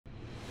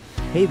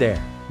Hey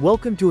there!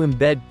 Welcome to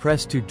Embed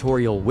Press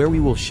tutorial where we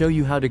will show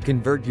you how to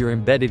convert your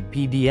embedded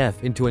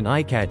PDF into an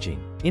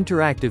eye-catching,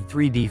 interactive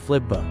 3D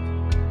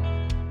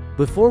flipbook.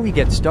 Before we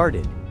get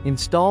started,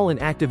 install and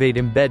activate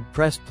Embed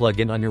Press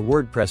plugin on your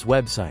WordPress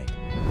website.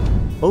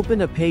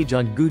 Open a page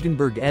on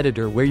Gutenberg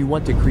editor where you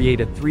want to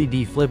create a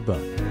 3D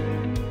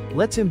flipbook.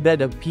 Let's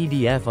embed a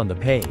PDF on the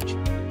page.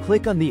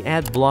 Click on the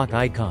Add Block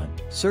icon,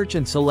 search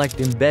and select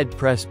Embed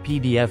Press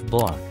PDF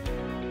block.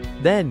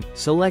 Then,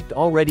 select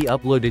already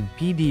uploaded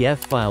PDF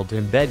file to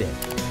embed it.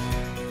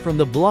 From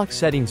the block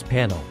settings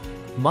panel,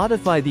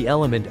 modify the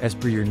element as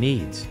per your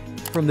needs.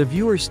 From the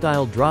viewer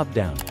style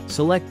drop-down,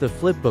 select the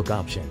flipbook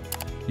option.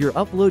 Your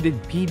uploaded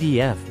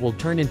PDF will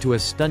turn into a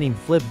stunning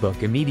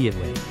flipbook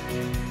immediately.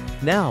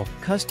 Now,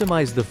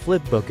 customize the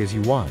flipbook as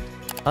you want.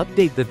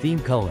 Update the theme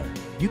color.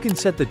 You can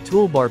set the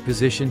toolbar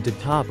position to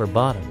top or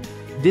bottom.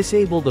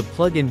 Disable the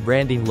plugin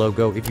branding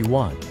logo if you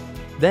want.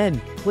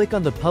 Then, click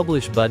on the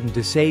Publish button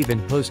to save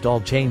and post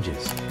all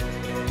changes.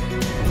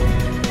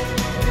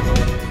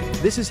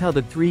 This is how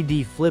the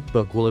 3D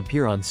flipbook will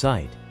appear on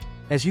site.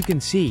 As you can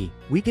see,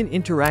 we can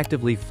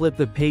interactively flip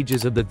the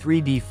pages of the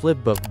 3D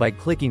flipbook by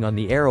clicking on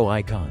the arrow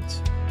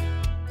icons.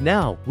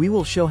 Now, we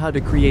will show how to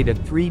create a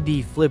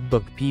 3D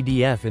flipbook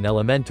PDF in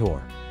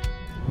Elementor.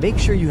 Make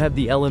sure you have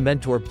the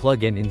Elementor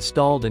plugin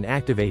installed and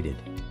activated.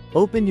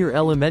 Open your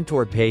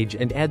Elementor page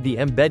and add the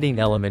embedding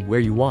element where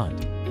you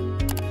want.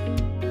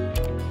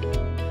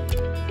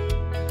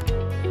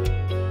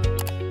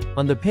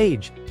 On the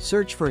page,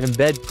 search for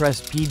Embed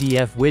Press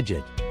PDF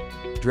widget.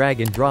 Drag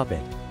and drop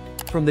it.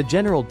 From the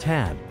General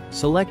tab,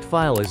 select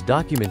File as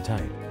document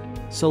type.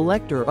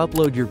 Select or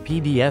upload your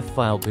PDF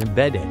file to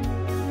embed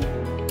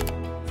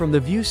it. From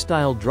the View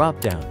Style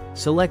drop-down,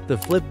 select the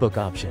Flipbook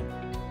option.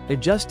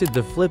 Adjusted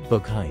the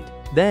flipbook height.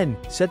 Then,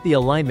 set the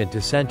alignment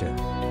to center.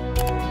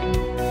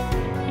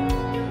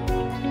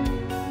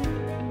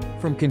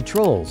 From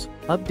Controls,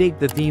 update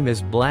the theme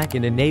as black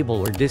and enable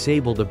or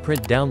disable the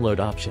print download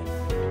option.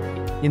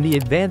 In the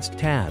Advanced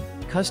tab,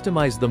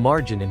 customize the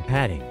margin and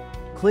padding.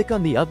 Click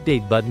on the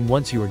Update button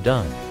once you are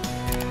done.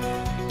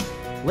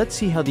 Let's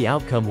see how the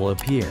outcome will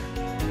appear.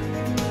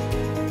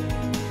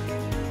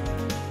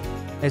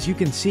 As you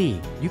can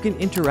see, you can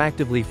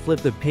interactively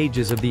flip the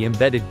pages of the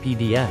embedded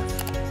PDF.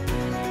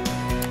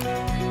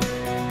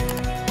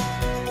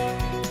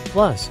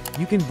 Plus,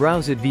 you can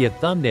browse it via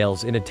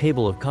thumbnails in a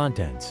table of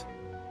contents.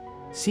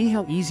 See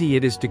how easy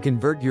it is to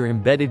convert your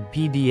embedded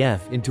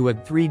PDF into a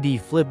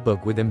 3D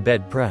flipbook with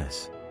Embed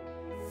Press.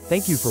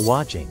 Thank you for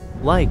watching.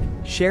 Like,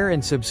 share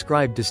and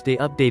subscribe to stay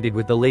updated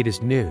with the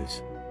latest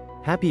news.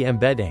 Happy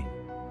embedding!